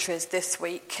commentaries this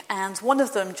week, and one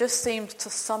of them just seemed to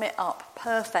sum it up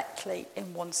perfectly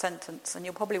in one sentence, and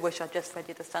you'll probably wish I'd just read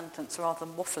you the sentence rather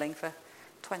than waffling for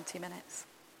 20 minutes.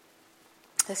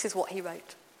 This is what he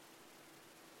wrote.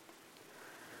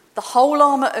 The whole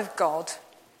armour of God,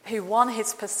 who won his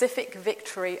specific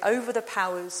victory over the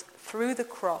powers through the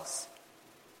cross,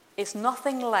 is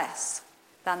nothing less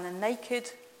than the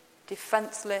naked,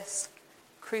 defenceless,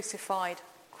 crucified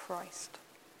Christ.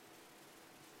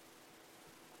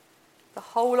 The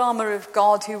whole armour of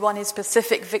God, who won his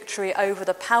specific victory over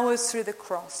the powers through the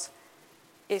cross,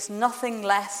 is nothing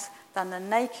less than the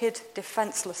naked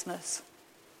defencelessness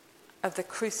of the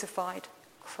crucified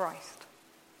Christ.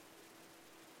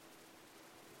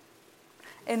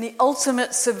 In the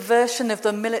ultimate subversion of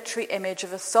the military image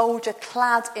of a soldier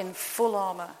clad in full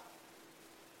armour,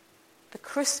 the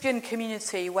Christian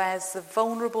community wears the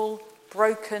vulnerable,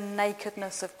 broken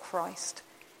nakedness of Christ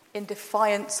in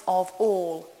defiance of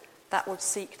all that would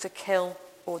seek to kill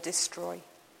or destroy.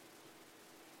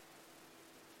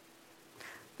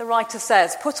 The writer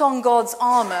says, put on God's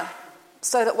armour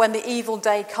so that when the evil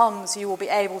day comes you will be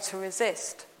able to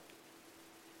resist,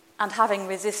 and having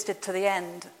resisted to the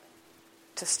end,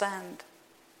 to stand.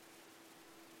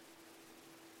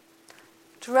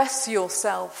 Dress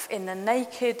yourself in the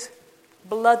naked,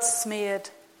 blood-smeared,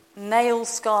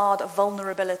 nail-scarred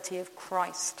vulnerability of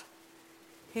Christ,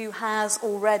 who has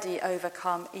already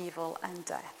overcome evil and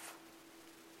death.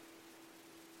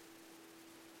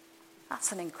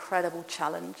 That's an incredible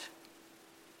challenge.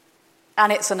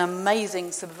 And it's an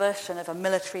amazing subversion of a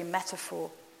military metaphor.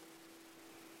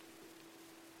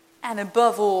 And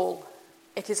above all,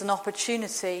 it is an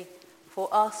opportunity for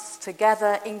us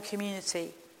together in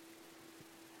community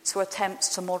to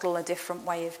attempt to model a different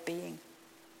way of being.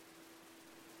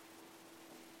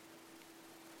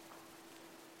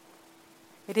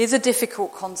 It is a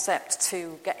difficult concept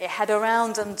to get your head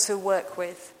around and to work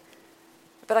with.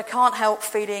 But I can't help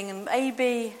feeling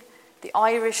maybe the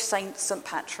Irish saint St.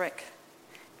 Patrick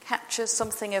captures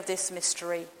something of this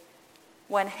mystery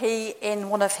when he, in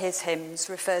one of his hymns,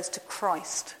 refers to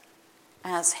Christ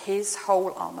as his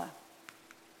whole armour.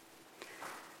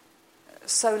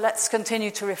 So let's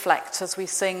continue to reflect as we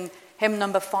sing hymn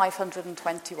number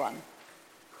 521.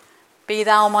 Be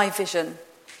thou my vision,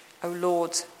 O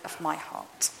Lord of my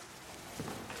heart.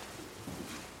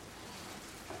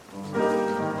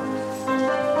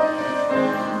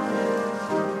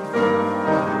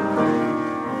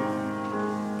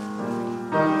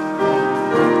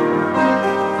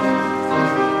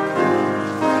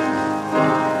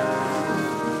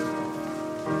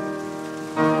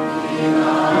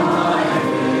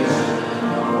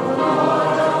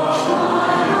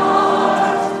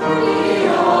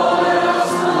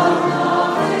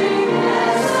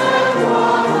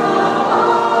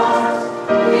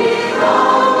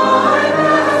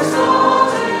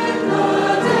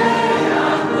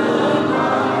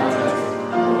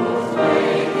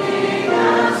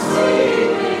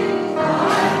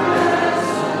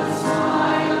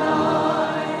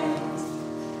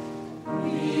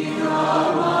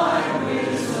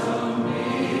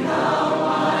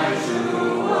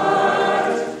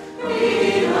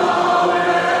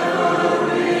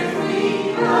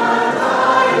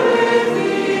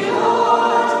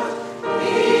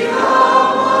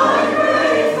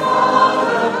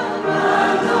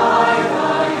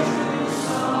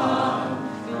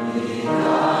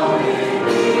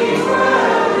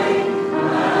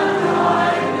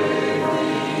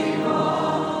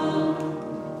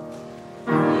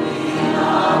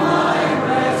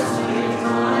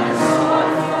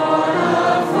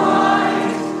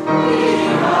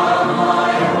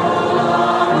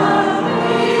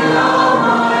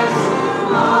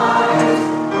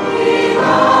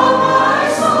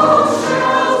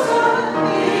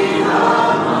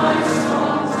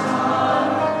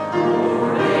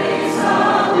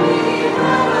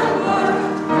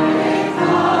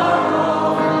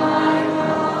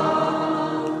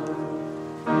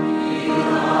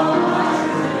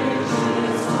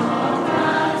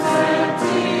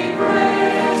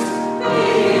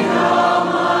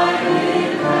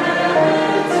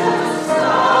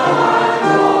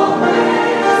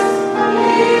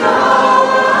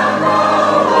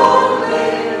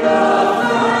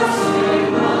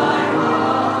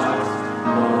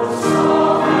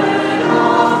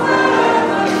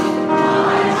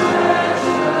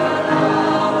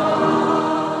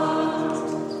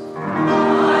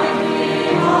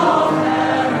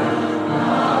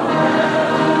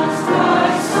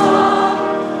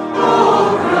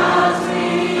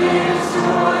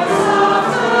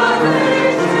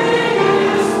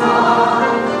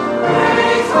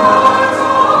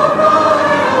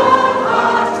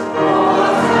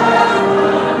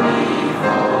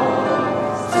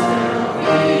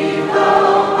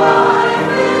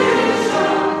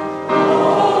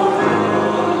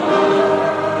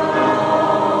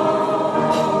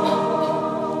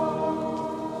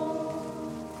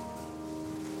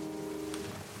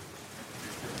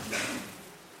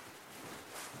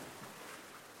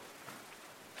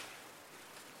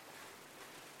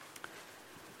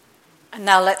 And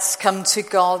now let's come to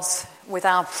God with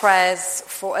our prayers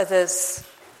for others,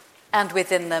 and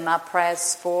within them our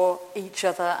prayers for each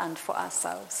other and for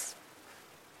ourselves.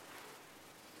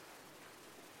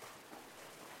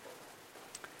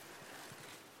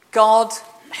 God,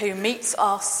 who meets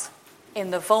us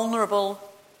in the vulnerable,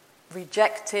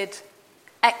 rejected,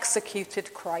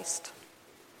 executed Christ,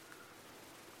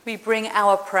 we bring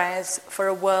our prayers for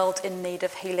a world in need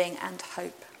of healing and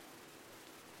hope.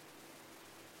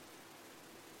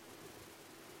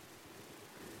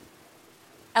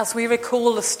 As we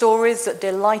recall the stories that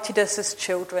delighted us as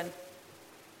children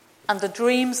and the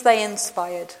dreams they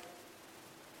inspired,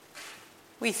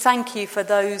 we thank you for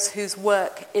those whose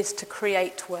work is to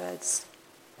create words,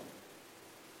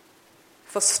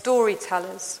 for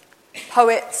storytellers,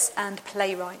 poets and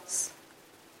playwrights,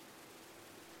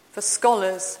 for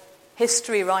scholars,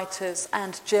 history writers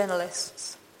and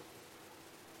journalists,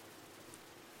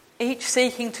 each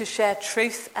seeking to share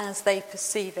truth as they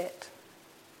perceive it,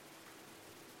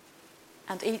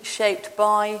 and each shaped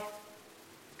by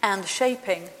and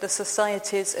shaping the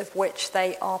societies of which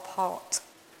they are part.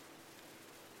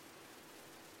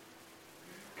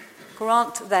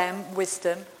 Grant them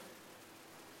wisdom,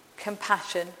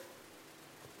 compassion,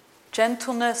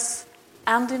 gentleness,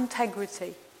 and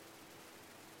integrity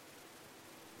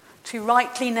to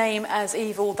rightly name as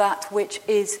evil that which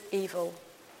is evil,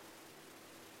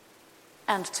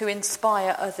 and to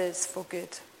inspire others for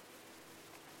good.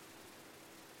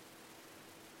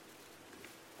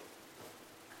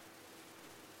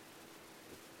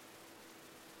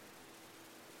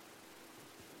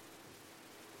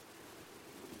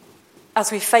 As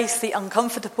we face the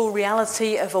uncomfortable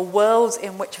reality of a world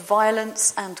in which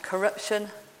violence and corruption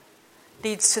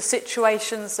leads to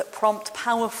situations that prompt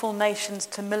powerful nations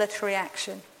to military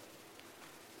action,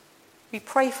 we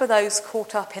pray for those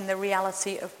caught up in the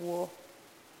reality of war.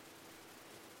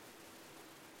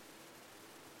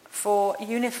 For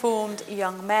uniformed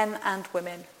young men and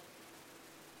women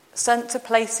sent to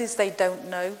places they don't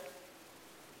know,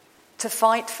 to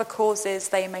fight for causes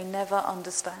they may never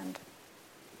understand.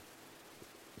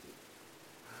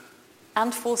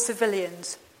 And for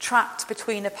civilians trapped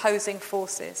between opposing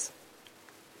forces,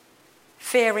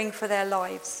 fearing for their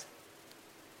lives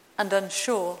and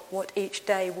unsure what each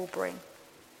day will bring.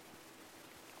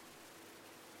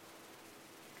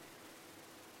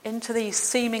 Into these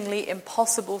seemingly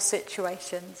impossible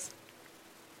situations,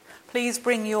 please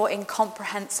bring your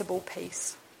incomprehensible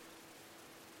peace,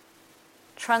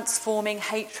 transforming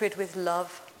hatred with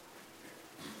love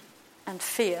and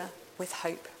fear with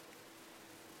hope.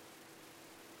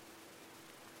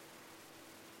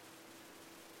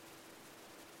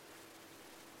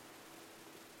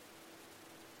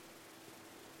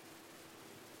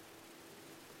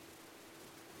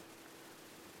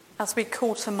 As we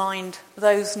call to mind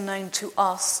those known to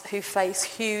us who face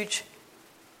huge,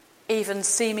 even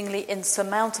seemingly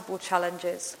insurmountable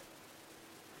challenges,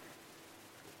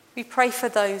 we pray for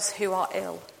those who are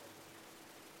ill,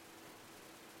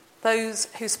 those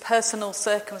whose personal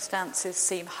circumstances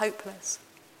seem hopeless,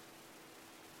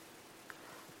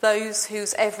 those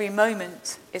whose every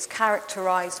moment is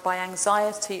characterized by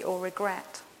anxiety or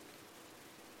regret,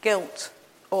 guilt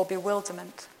or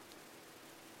bewilderment.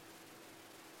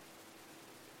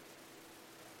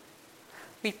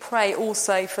 We pray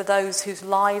also for those whose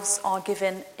lives are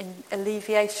given in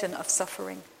alleviation of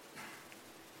suffering,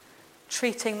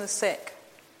 treating the sick,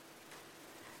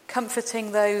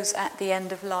 comforting those at the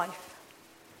end of life,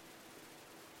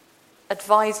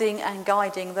 advising and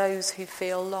guiding those who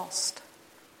feel lost,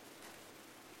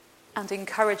 and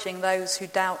encouraging those who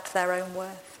doubt their own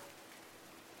worth.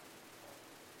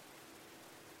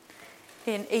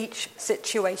 In each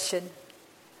situation,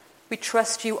 we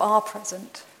trust you are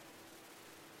present.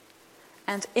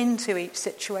 And into each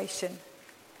situation,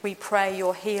 we pray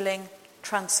your healing,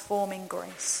 transforming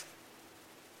grace.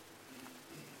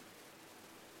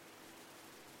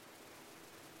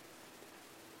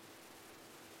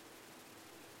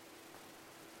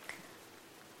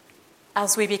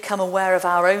 As we become aware of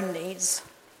our own needs,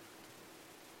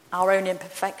 our own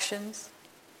imperfections,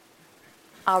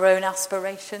 our own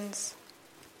aspirations,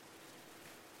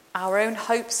 our own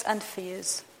hopes and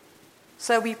fears,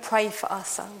 so we pray for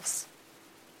ourselves.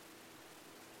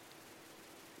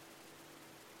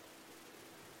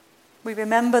 We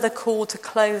remember the call to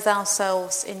clothe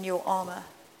ourselves in your armour,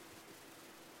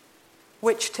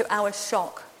 which to our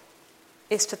shock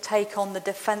is to take on the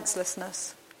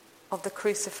defencelessness of the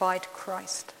crucified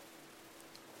Christ.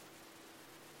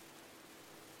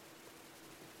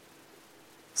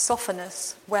 Soften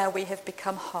us where we have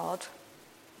become hard.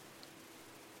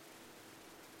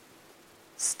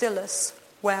 Still us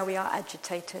where we are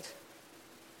agitated.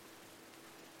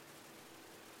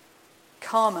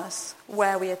 Calm us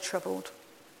where we are troubled.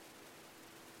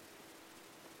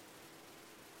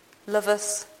 Love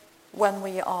us when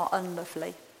we are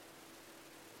unlovely.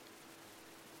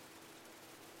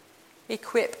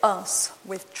 Equip us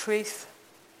with truth,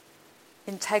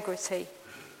 integrity,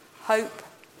 hope,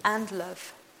 and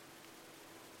love,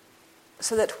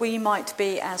 so that we might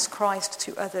be as Christ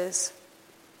to others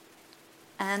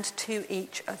and to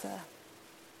each other.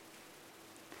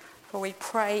 For we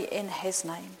pray in his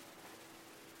name.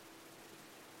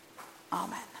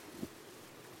 Amen.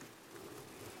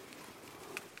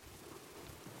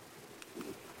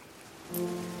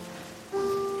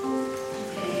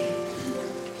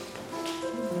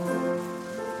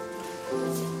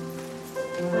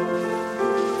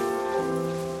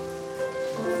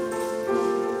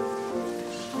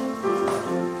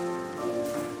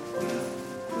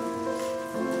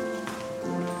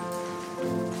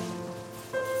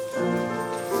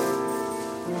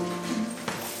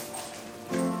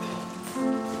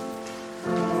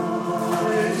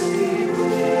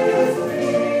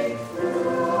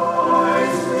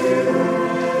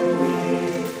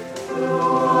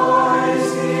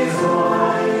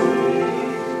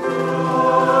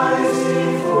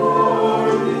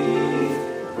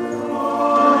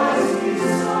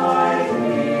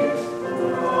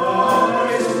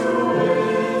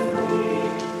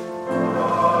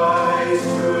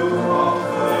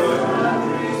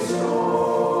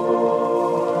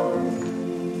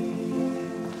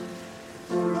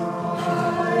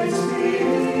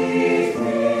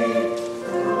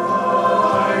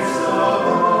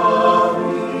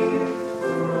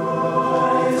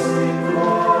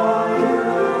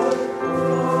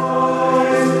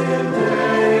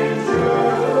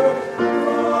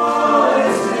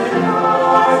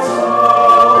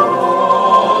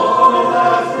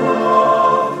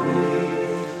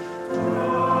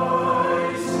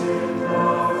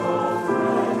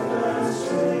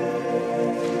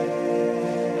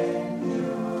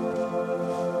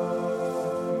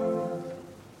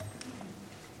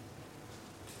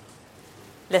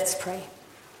 Let's pray.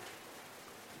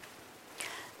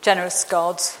 Generous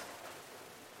God,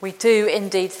 we do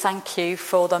indeed thank you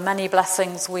for the many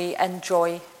blessings we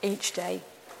enjoy each day.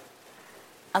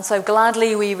 And so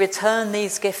gladly we return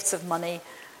these gifts of money,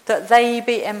 that they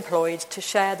be employed to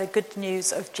share the good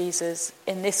news of Jesus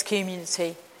in this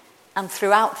community and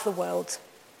throughout the world,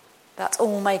 that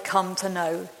all may come to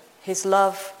know his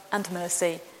love and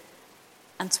mercy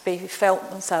and to be felt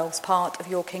themselves part of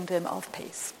your kingdom of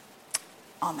peace.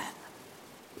 Amen.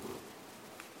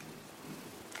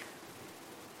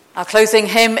 Our closing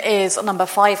hymn is number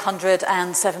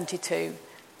 572.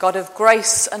 God of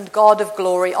grace and God of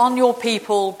glory, on your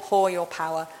people pour your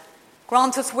power.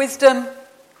 Grant us wisdom,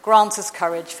 grant us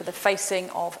courage for the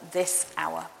facing of this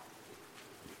hour.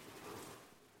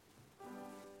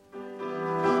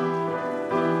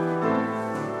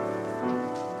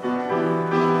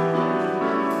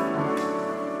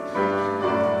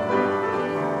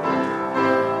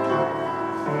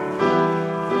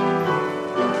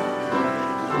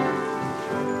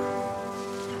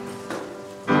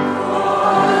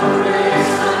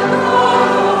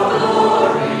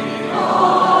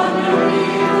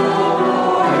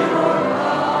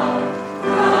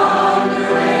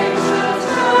 Glory,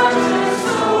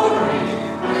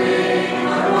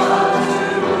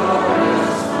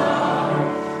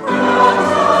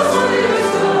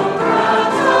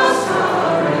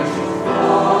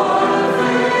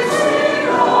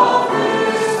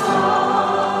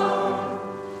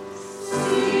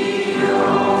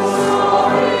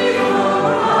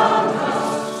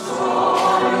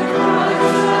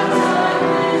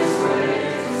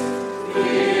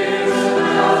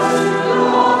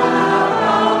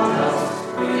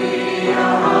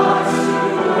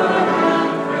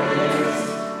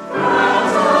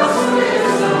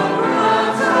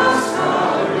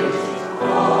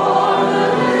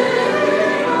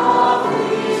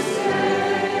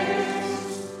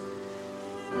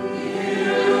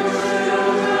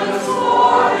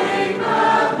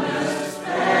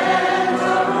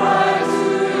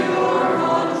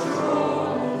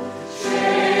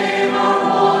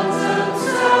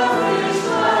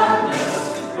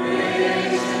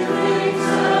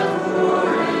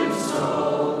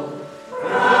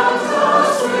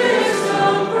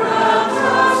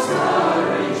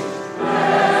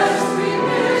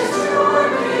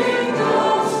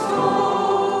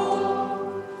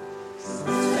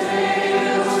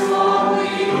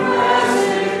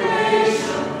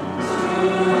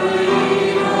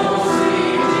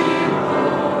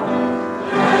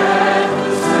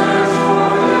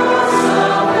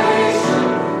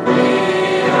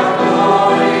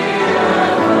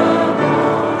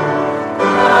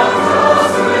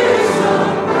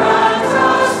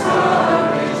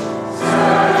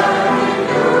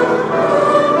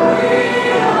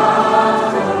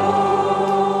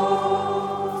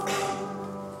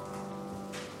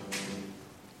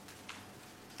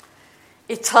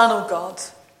 Eternal God,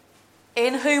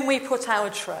 in whom we put our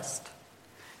trust,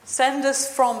 send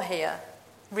us from here,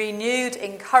 renewed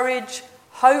in courage,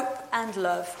 hope and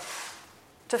love,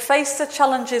 to face the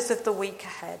challenges of the week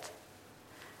ahead.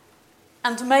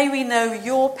 And may we know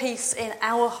your peace in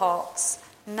our hearts,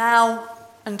 now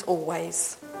and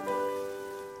always.